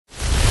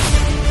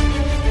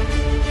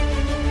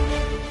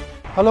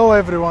Hello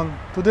everyone.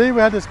 Today we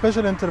had a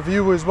special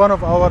interview with one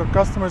of our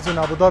customers in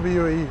Abu Dhabi,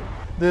 UAE.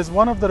 This is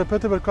one of the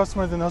reputable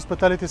customers in the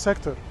hospitality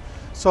sector.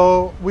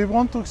 So we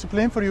want to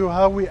explain for you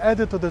how we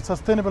added to the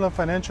sustainable and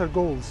financial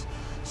goals.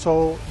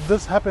 So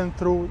this happened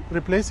through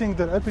replacing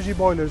their LPG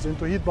boilers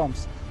into heat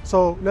pumps.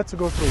 So let's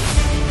go through it.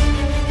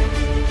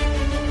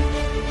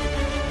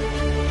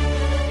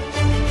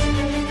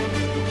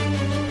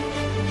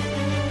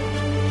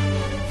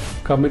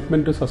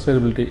 Commitment to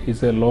sustainability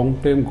is a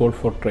long-term goal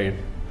for Trane.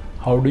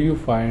 How do you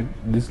find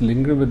this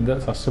linked with the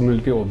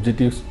sustainability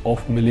objectives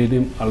of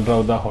Millennium Al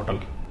Rawdah Hotel?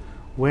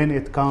 When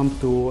it comes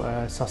to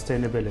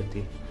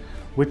sustainability,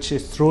 which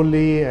is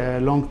truly a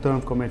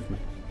long-term commitment,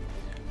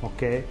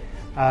 okay?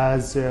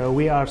 As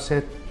we are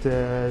set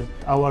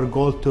our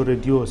goal to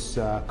reduce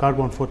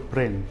carbon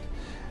footprint,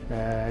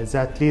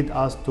 that lead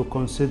us to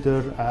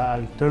consider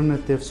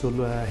alternative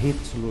heat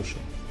solution.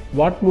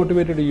 What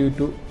motivated you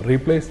to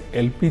replace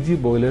LPG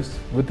boilers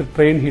with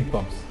Trane heat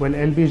pumps? Well,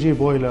 LPG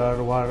boilers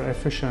were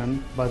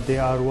efficient, but they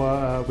are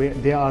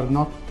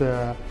not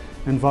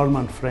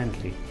environment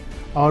friendly.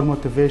 Our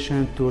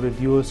motivation to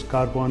reduce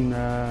carbon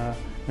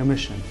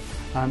emission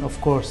and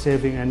of course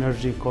saving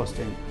energy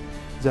costing.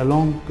 The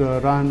long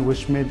run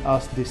which made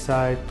us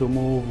decide to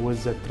move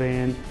with the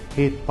Trane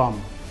heat pump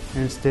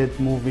instead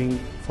moving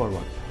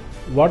forward.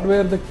 What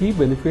were the key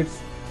benefits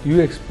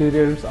you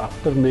experienced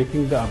after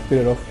making the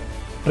upgrade of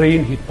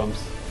Trane heat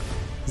pumps?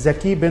 The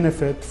key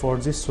benefit for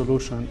this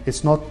solution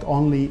is not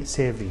only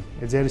saving.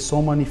 There is so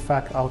many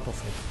facts out of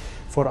it.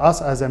 For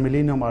us as a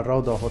Millennium Al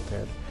Rawdah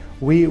Hotel,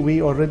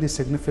 we already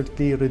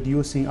significantly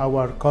reducing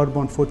our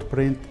carbon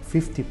footprint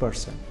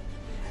 50%.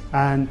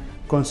 And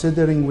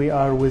considering we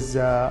are with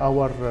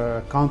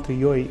our country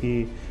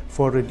UAE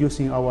for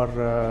reducing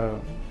our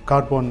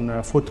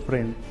carbon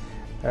footprint,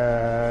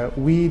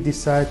 we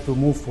decide to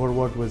move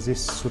forward with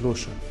this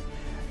solution.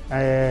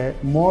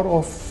 More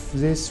of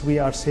this, we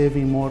are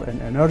saving more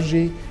in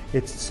energy.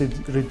 It's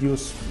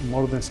reduced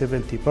more than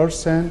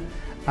 70%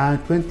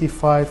 and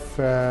 25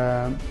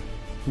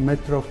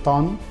 metric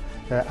ton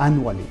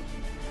annually.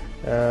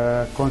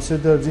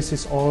 Consider this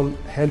is all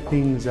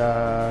helping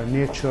the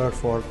nature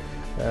for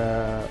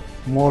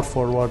more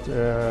forward,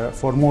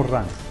 for more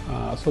run.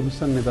 So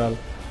Mr. Nidal,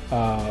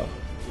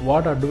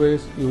 what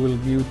advice you will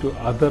give to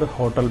other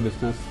hotel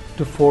business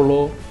to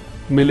follow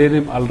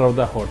Millennium Al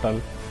Rawdah Hotel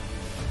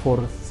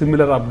for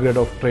similar upgrade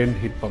of Trane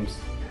heat pumps?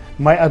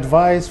 My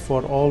advice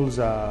for all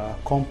the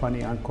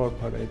company and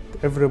corporate,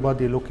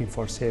 everybody looking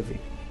for saving.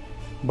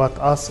 But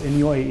us in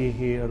UAE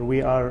here,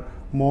 we are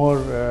more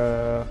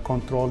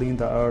controlling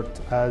the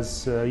earth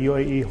as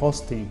UAE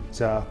hosting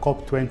the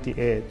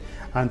COP28,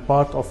 and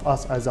part of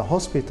us as a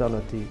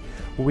hospitality,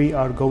 we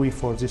are going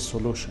for this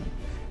solution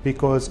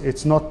because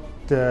it's not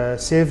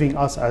saving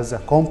us as a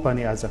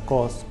company as a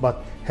cost,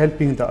 but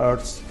helping the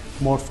earth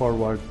more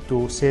forward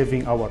to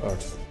saving our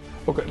earth.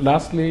 Okay,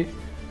 lastly,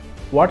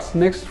 what's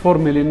next for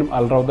Millennium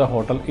Al Rawdah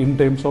Hotel in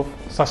terms of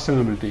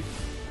sustainability?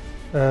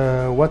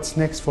 What's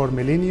next for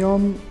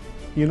Millennium?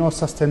 You know,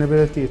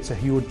 sustainability, it's a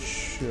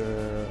huge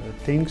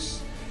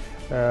things.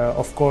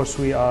 Of course,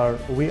 we are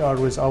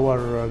with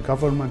our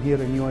government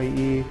here in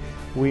UAE.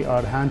 We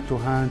are hand to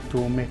hand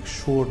to make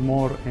sure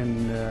more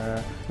in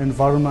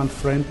environment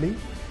friendly.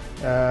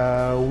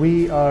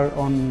 We are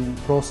on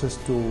process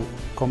to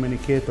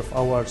communicate of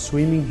our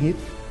swimming heat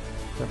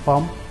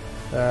pump.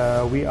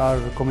 We are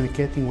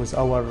communicating with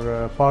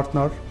our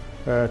partner,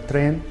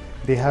 Trane.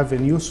 They have a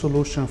new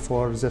solution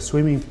for the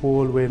swimming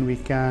pool when we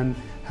can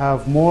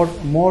have more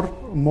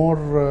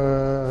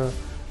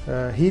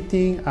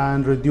heating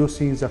and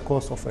reducing the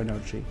cost of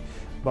energy.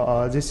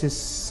 But this is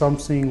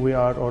something we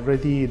are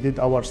already did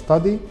our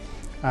study,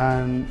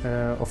 and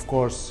of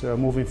course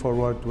moving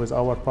forward with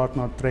our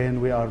partner Trane,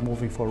 we are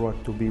moving forward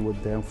to be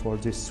with them for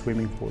this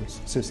swimming pool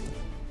system.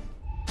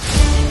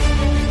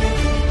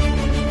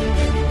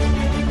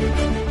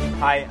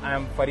 Hi, I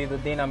am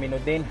Fariduddin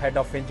Aminuddin, Head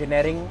of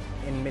Engineering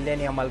in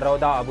Millennium Al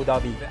Rawdah, Abu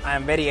Dhabi. I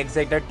am very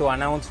excited to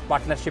announce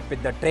partnership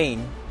with the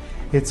Trane.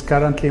 It's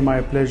currently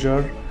my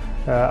pleasure.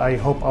 I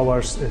hope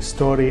our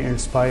story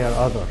inspire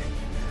others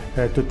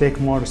to take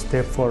more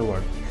step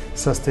forward.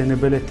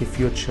 Sustainability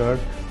future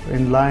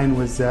in line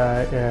with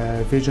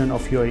the vision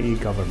of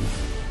UAE government.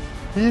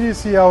 Here you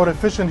see our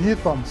efficient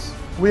heat pumps.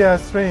 We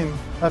as Trane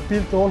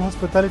appeal to all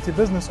hospitality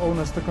business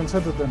owners to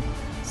consider them.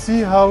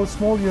 See how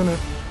small unit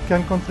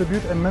can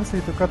contribute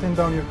immensely to cutting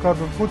down your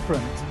carbon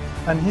footprint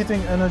and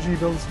heating energy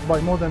bills by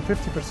more than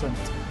 50%.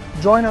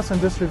 Join us in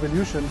this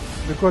revolution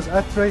because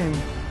at Trane,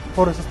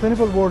 for a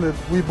sustainable world,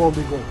 we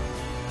boldly go.